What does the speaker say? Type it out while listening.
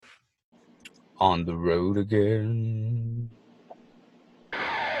On the road again.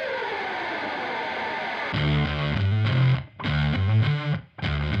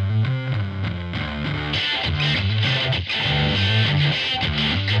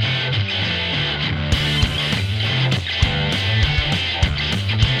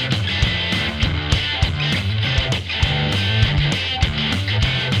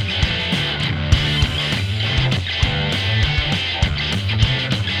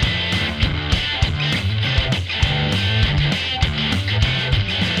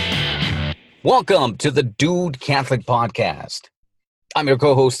 Welcome to the Dude Catholic Podcast. I'm your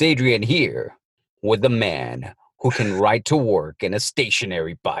co-host Adrian here with the man who can ride to work in a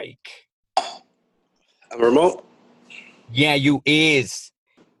stationary bike. I'm remote. Yeah, you is.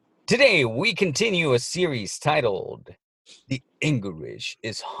 Today we continue a series titled The Engerish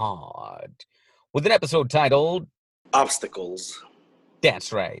is Hard with an episode titled Obstacles.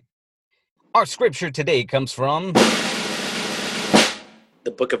 That's right. Our scripture today comes from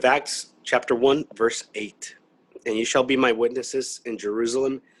The book of Acts, chapter 1, verse 8. And you shall be my witnesses in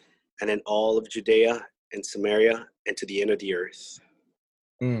Jerusalem and in all of Judea and Samaria and to the end of the earth.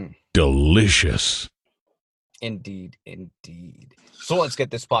 Delicious. Indeed. So let's get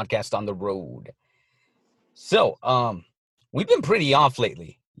this podcast on the road. So, we've been pretty off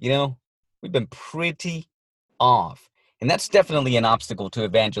lately, We've been pretty off. And that's definitely an obstacle to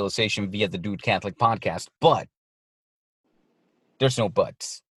evangelization via the Dude Catholic Podcast, but there's no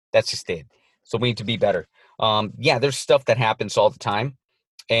buts. That's just it. So we need to be better. There's stuff that happens all the time.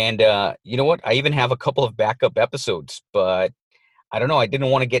 And you know what? I even have a couple of backup episodes, but I don't know. I didn't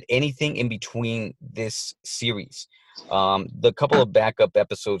want to get anything in between this series. The couple of backup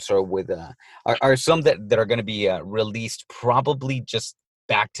episodes are with are some that are going to be released probably just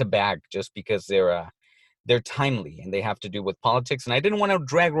back to back, just because they're timely and they have to do with politics. And I didn't want to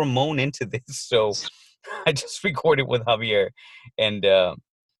drag Ramon into this, so I just recorded with Javier, and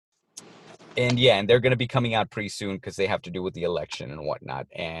they're going to be coming out pretty soon because they have to do with the election and whatnot.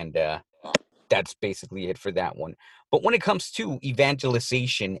 And that's basically it for that one. But when it comes to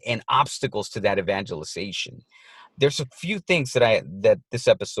evangelization and obstacles to that evangelization, there's a few things that this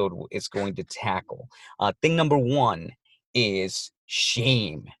episode is going to tackle. Thing number one is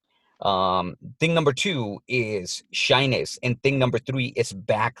shame. Thing number two is shyness, and thing number three is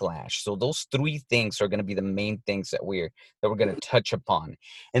backlash. So those three things are going to be the main things that we're going to touch upon.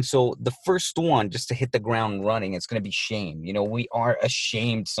 And so the first one, just to hit the ground running, it's going to be shame. We are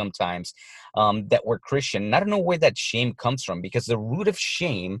ashamed sometimes that we're Christian. And I don't know where that shame comes from, because the root of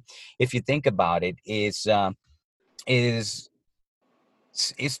shame, if you think about it, is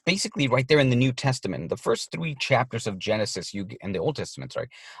basically right there in the New Testament. The first three chapters of Genesis, and the Old Testament, sorry.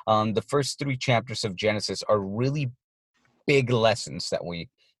 The first three chapters of Genesis are really big lessons that we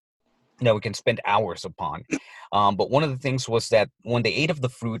can spend hours upon. But one of the things was that when they ate of the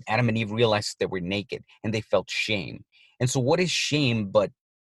fruit, Adam and Eve realized they were naked and they felt shame. And so what is shame but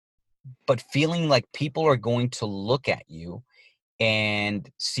feeling like people are going to look at you and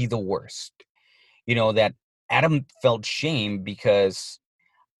see the worst? That Adam felt shame because,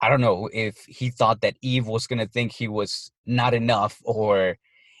 I don't know if he thought that Eve was going to think he was not enough, or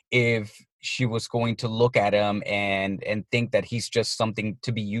if she was going to look at him and think that he's just something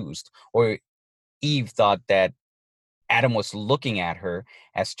to be used, or Eve thought that Adam was looking at her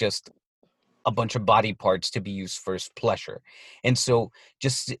as just a bunch of body parts to be used for his pleasure. And so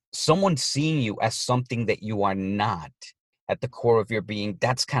just someone seeing you as something that you are not at the core of your being,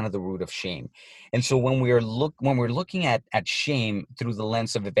 that's kind of the root of shame. And so when we're looking at shame through the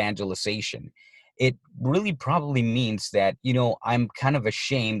lens of evangelization, it really probably means that, I'm kind of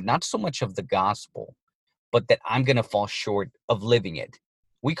ashamed, not so much of the gospel, but that I'm going to fall short of living it.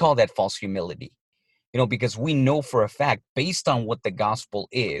 We call that false humility, because we know for a fact, based on what the gospel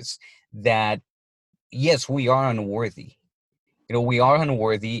is, that yes, we are unworthy. We are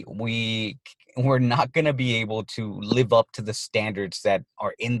unworthy. We're not going to be able to live up to the standards that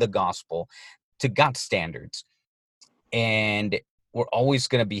are in the gospel, to God's standards. And we're always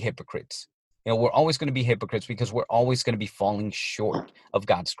going to be hypocrites. We're always going to be hypocrites because we're always going to be falling short of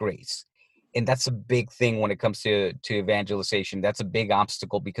God's grace. And that's a big thing when it comes to evangelization. That's a big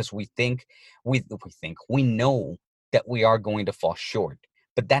obstacle, because we know that we are going to fall short.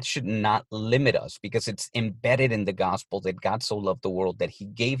 But that should not limit us, because it's embedded in the gospel that God so loved the world that he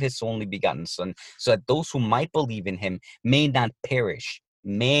gave his only begotten son, so that those who might believe in him may not perish,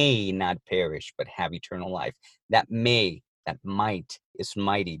 but have eternal life. That might is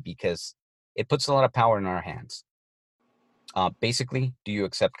mighty, because it puts a lot of power in our hands. Basically, do you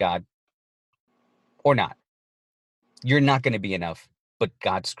accept God or not? You're not going to be enough, but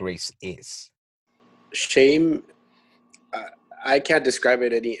God's grace is. Shame. Uh, I can't describe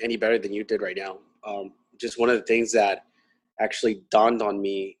it any better than you did right now. Just one of the things that actually dawned on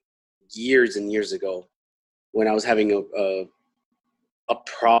me years and years ago when I was having a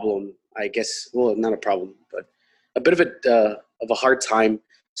problem. I guess, well, not a problem, but a bit of a hard time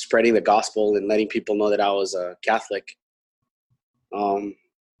spreading the gospel and letting people know that I was a Catholic. Um,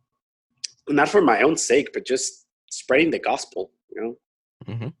 not for my own sake, but just spreading the gospel.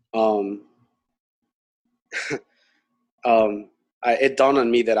 Hmm. Um, it dawned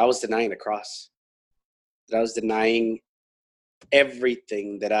on me that I was denying the cross, that I was denying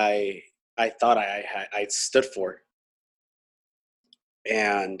everything that I thought I stood for,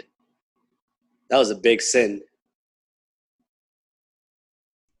 and that was a big sin.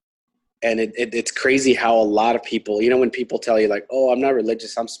 And it's crazy how a lot of people, when people tell you like, "Oh, I'm not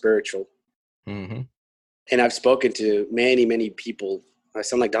religious, I'm spiritual," Hmm. and I've spoken to many people. I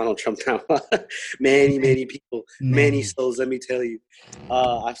sound like Donald Trump now. Many people, many Many. souls. Let me tell you,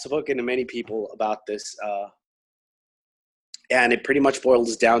 I've spoken to many people about this, and it pretty much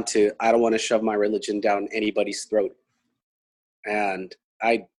boils down to I don't want to shove my religion down anybody's throat, and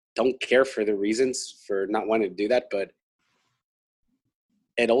I don't care for the reasons for not wanting to do that, but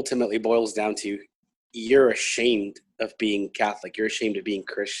it ultimately boils down to you're ashamed of being Catholic, you're ashamed of being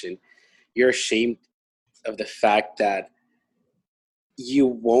Christian, you're ashamed of the fact that you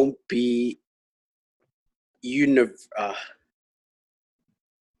won't be uh,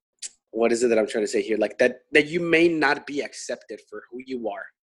 what is it that I'm trying to say here? Like that you may not be accepted for who you are,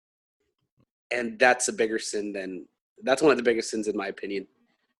 and that's a bigger sin than that's one of the biggest sins in my opinion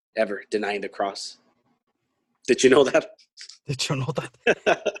ever. Denying the cross. Did you know that? Did you know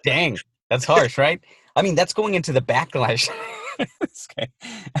that? Dang, that's harsh, right? I mean, that's going into the backlash. Okay.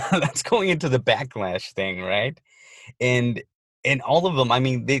 That's going into the backlash thing, right? And all of them, I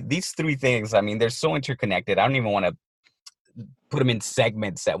mean, these three things, I mean, they're so interconnected. I don't even want to put them in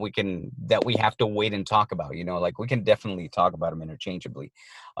segments that we have to wait and talk about, like we can definitely talk about them interchangeably,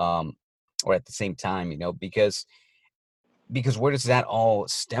 um, or at the same time, because where does that all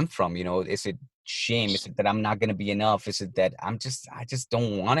stem from? Is it shame? Is it that I'm not going to be enough? Is it that I just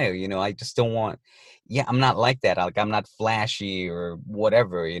don't want to, I just don't want, yeah, I'm not like that. Like, I'm not flashy or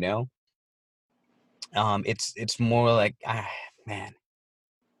whatever, it's more like, man,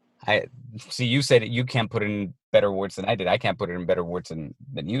 I see you said it, you can't put it in better words than I did. I can't put it in better words than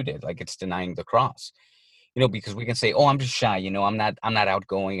you did. Like, it's denying the cross. Because we can say, "Oh, I'm just shy." I'm not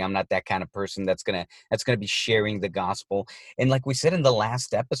outgoing. I'm not that kind of person that's gonna be sharing the gospel. And like we said in the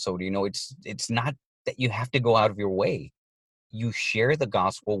last episode, it's not that you have to go out of your way. You share the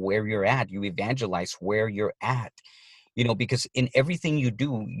gospel where you're at. You evangelize where you're at. Because in everything you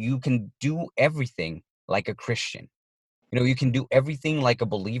do, you can do everything like a Christian. You can do everything like a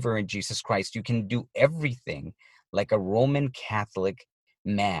believer in Jesus Christ. You can do everything like a Roman Catholic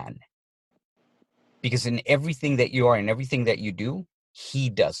man, because in everything that you are and everything that you do, he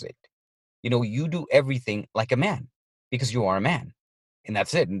does it. You do everything like a man because you are a man, and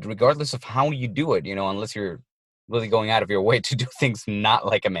that's it. And regardless of how you do it, unless you're really going out of your way to do things not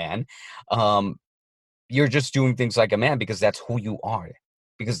like a man, um, you're just doing things like a man because that's who you are,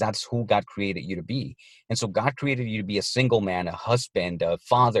 because that's who God created you to be. And so God created you to be a single man, a husband, a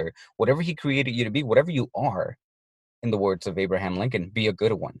father, whatever he created you to be, whatever you are, in the words of Abraham Lincoln, be a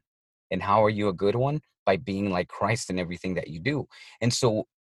good one. And how are you a good one? By being like Christ in everything that you do. And so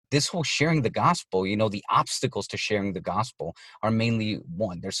this whole sharing the gospel, the obstacles to sharing the gospel are mainly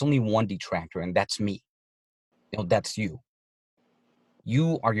one. There's only one detractor, and that's me. That's you.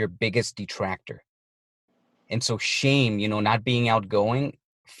 You are your biggest detractor. And so shame, not being outgoing,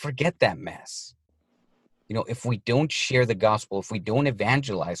 forget that mess. If we don't share the gospel, if we don't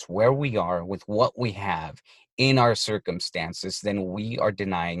evangelize where we are with what we have in our circumstances, then we are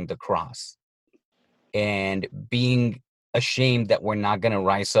denying the cross and being ashamed that we're not going to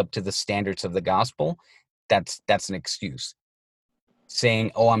rise up to the standards of the gospel. That's an excuse.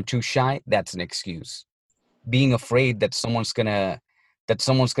 Saying, "Oh, I'm too shy," that's an excuse. Being afraid that someone's going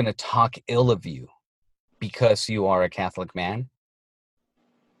to talk ill of you because you are a Catholic man,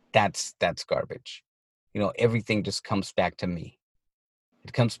 that's garbage. Everything just comes back to me.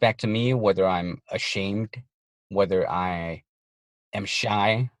 It comes back to me whether I'm ashamed, whether I am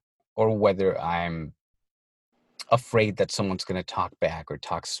shy, or whether I'm afraid that someone's going to talk back or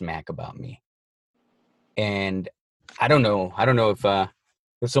talk smack about me. And I don't know. I don't know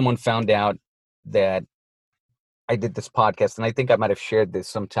if someone found out that I did this podcast, and I think I might have shared this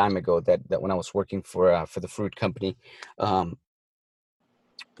some time ago, that when I was working for the fruit company, um,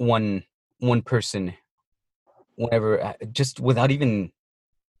 one person, whenever, just without even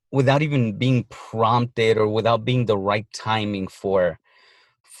without even being prompted or without being the right timing for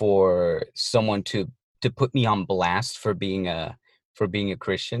someone to put me on blast for being a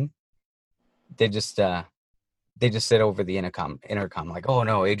Christian. They just said over the intercom like, oh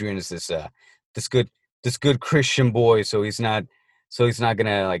no, Adrian is this good this good Christian boy, so he's not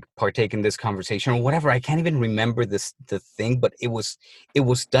gonna like partake in this conversation or whatever. I can't even remember the thing, but it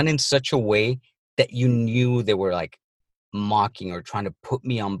was done in such a way that you knew they were like mocking or trying to put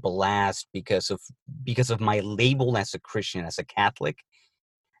me on blast because of my label as a Christian, as a Catholic,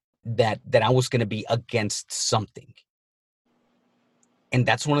 that I was going to be against something. And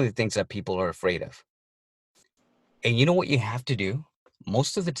that's one of the things that people are afraid of. And you know what you have to do?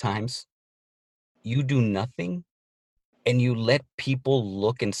 Most of the times, you do nothing and you let people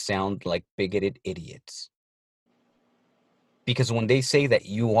look and sound like bigoted idiots. Because when they say that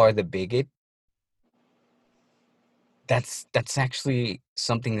you are the bigot, that's actually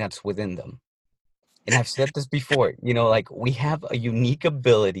something that's within them. And I've said this before, like we have a unique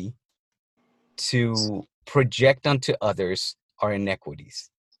ability to project onto others our inequities.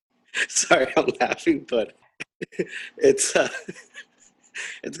 Sorry, I'm laughing, but it's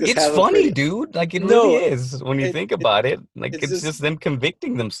it's because I It's have a funny, pretty dude. Like it really no. is when you It, think it about it. Like it's it's just just them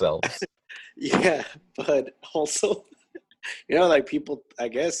convicting themselves. yeah, but also like people. I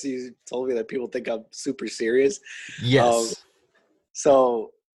guess you told me that people think I'm super serious. Um, Yes.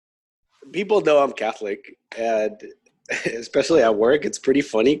 so people know I'm Catholic, and especially at work, it's pretty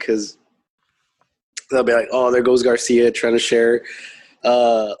funny because they'll be like, "Oh, there goes Garcia trying to share,"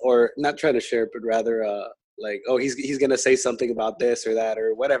 or not trying to share, but rather like, "Oh, he's gonna say something about this or that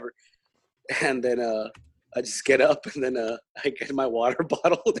or whatever," and then I just get up and then I get my water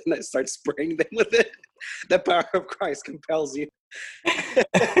bottle and I start spraying them with it. The power of Christ compels you.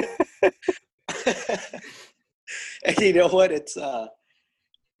 And you know what? It's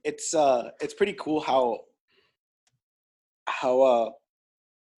pretty cool how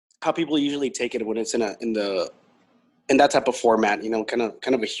how people usually take it when it's in that type of format. Kind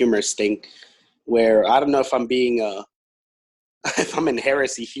of a humorous thing. Where I don't know if I'm being if I'm in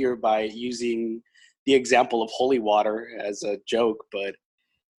heresy here by using the example of holy water as a joke, but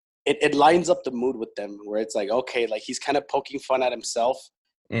it lines up the mood with them where it's like, okay, like he's kind of poking fun at himself,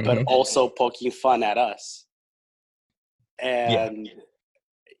 but Hmm. also poking fun at us. Yeah. And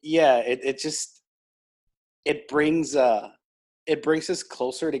yeah, it just it brings it brings us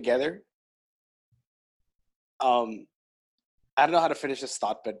closer together. Um I don't know how to finish this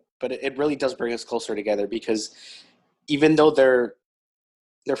thought, but it really does bring us closer together because even though they're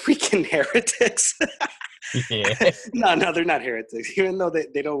freaking heretics. Yeah. No, they're not heretics. Even though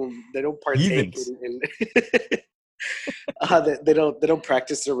they don't partake Heathens. in they don't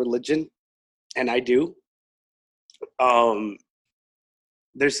practice their religion, and I do. Um,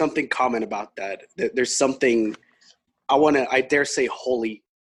 there's something common about that. There's something I dare say holy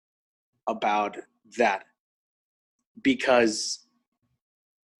about that because,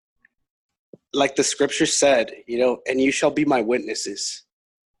 like the scripture said, and you shall be my witnesses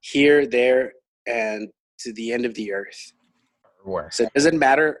here, there, and to the end of the earth. Where? So it doesn't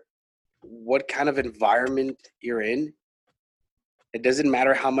matter what kind of environment you're in. It doesn't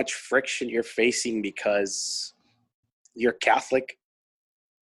matter how much friction you're facing because you're Catholic.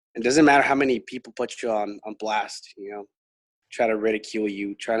 It doesn't matter how many people put you on blast, try to ridicule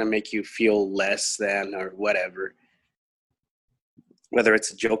you, trying to make you feel less than or whatever, whether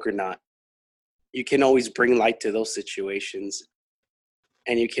it's a joke or not. You can always bring light to those situations,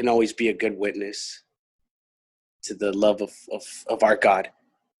 and you can always be a good witness to the love of our God.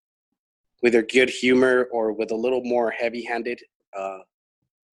 With a good humor or with a little more heavy-handed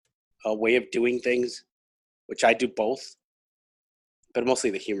way of doing things, which I do both, but mostly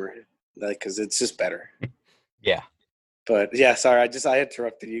the humor, because it's just better. Yeah. But yeah, sorry, I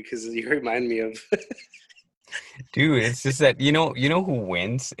interrupted you because you remind me of Dude, it's just that you know who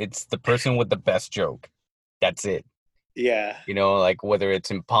wins? It's the person with the best joke. That's it. yeah, Like whether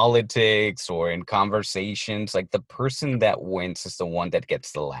it's in politics or in conversations, like the person that wins is the one that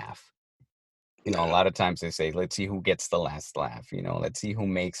gets the laugh. A yeah. lot of times they say, let's see who gets the last laugh, let's see who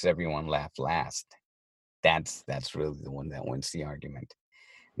makes everyone laugh last. That's really the one that wins the argument.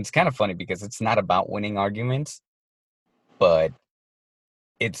 It's kind of funny because it's not about winning arguments, but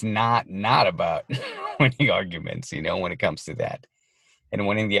it's not about winning arguments, when it comes to that. And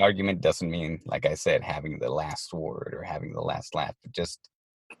winning the argument doesn't mean, like I said, having the last word or having the last laugh, but just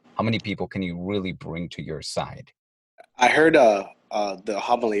how many people can you really bring to your side? I heard the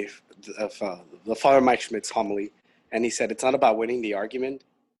homily of the Father Mike Schmidt's homily, and he said it's not about winning the argument;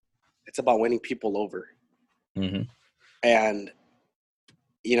 it's about winning people over. Hmm. And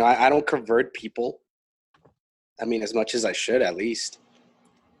I don't convert people. I mean, as much as I should, at least.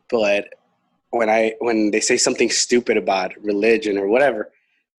 But when they say something stupid about religion or whatever,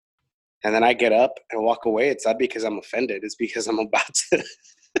 and then I get up and walk away, it's not because I'm offended. It's because I'm about to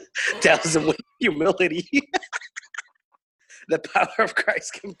tell them with humility. The power of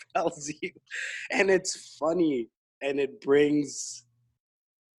Christ compels you. And it's funny. And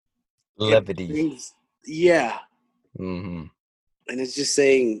Levity. yeah. Mm-hmm. And it's just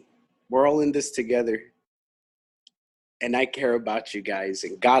saying, we're all in this together. And I care about you guys.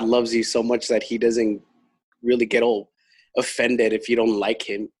 And God loves you so much that he doesn't really get all offended if you don't like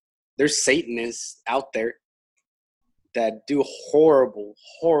him. There's Satanists out there that do horrible,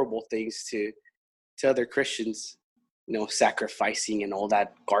 horrible things to other Christians, sacrificing and all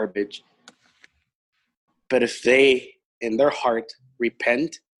that garbage. But if they, in their heart,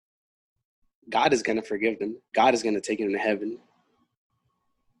 repent, God is going to forgive them. God is going to take them to heaven.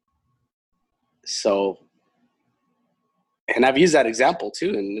 So, and I've used that example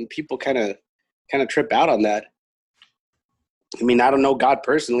too, and people kind of trip out on that. I mean, I don't know God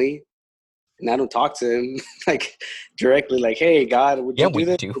personally, and I don't talk to him like directly, like, "Hey, God, would you do we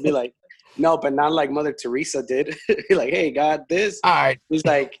this?" do. He'd be like, "No," but not like Mother Teresa did. Like, "Hey, God, this." All right. He's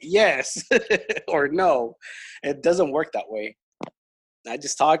like, "Yes," or "No." It doesn't work that way. I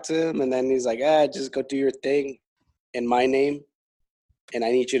just talk to him, and then he's like, just go do your thing in my name, and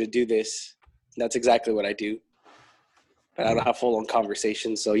I need you to do this. That's exactly what I do. But I don't have full-on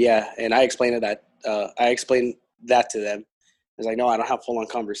conversations. So, yeah, and I explained that to them. I was like, no, I don't have full-on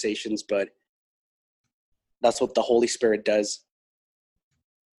conversations, but that's what the Holy Spirit does.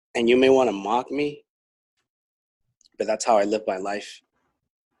 And you may want to mock me, but that's how I live my life.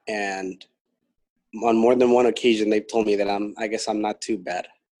 And on more than one occasion, they've told me that I guess I'm not too bad.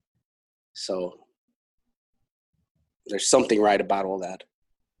 So there's something right about all that.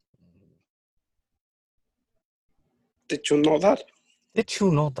 Did you know that? Did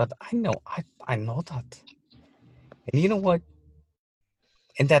you know that? I know that. And you know what?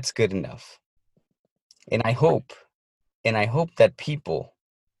 And that's good enough. And I hope that people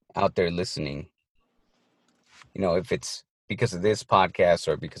out there listening, if it's because of this podcast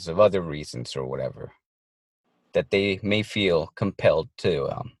or because of other reasons or whatever, that they may feel compelled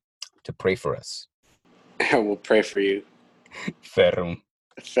to pray for us. I will pray for you. Ferrum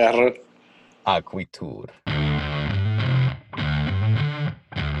Ferro. aquitur.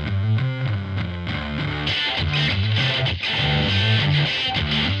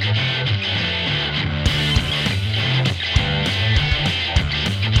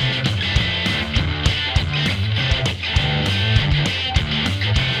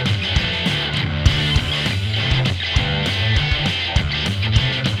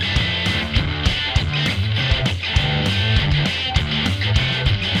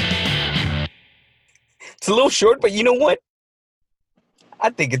 It's a little short, but you know what?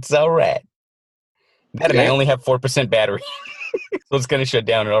 I think it's all right. That and I only have 4% battery. So it's going to shut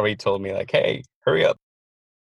down. It already told me, like, hey, hurry up.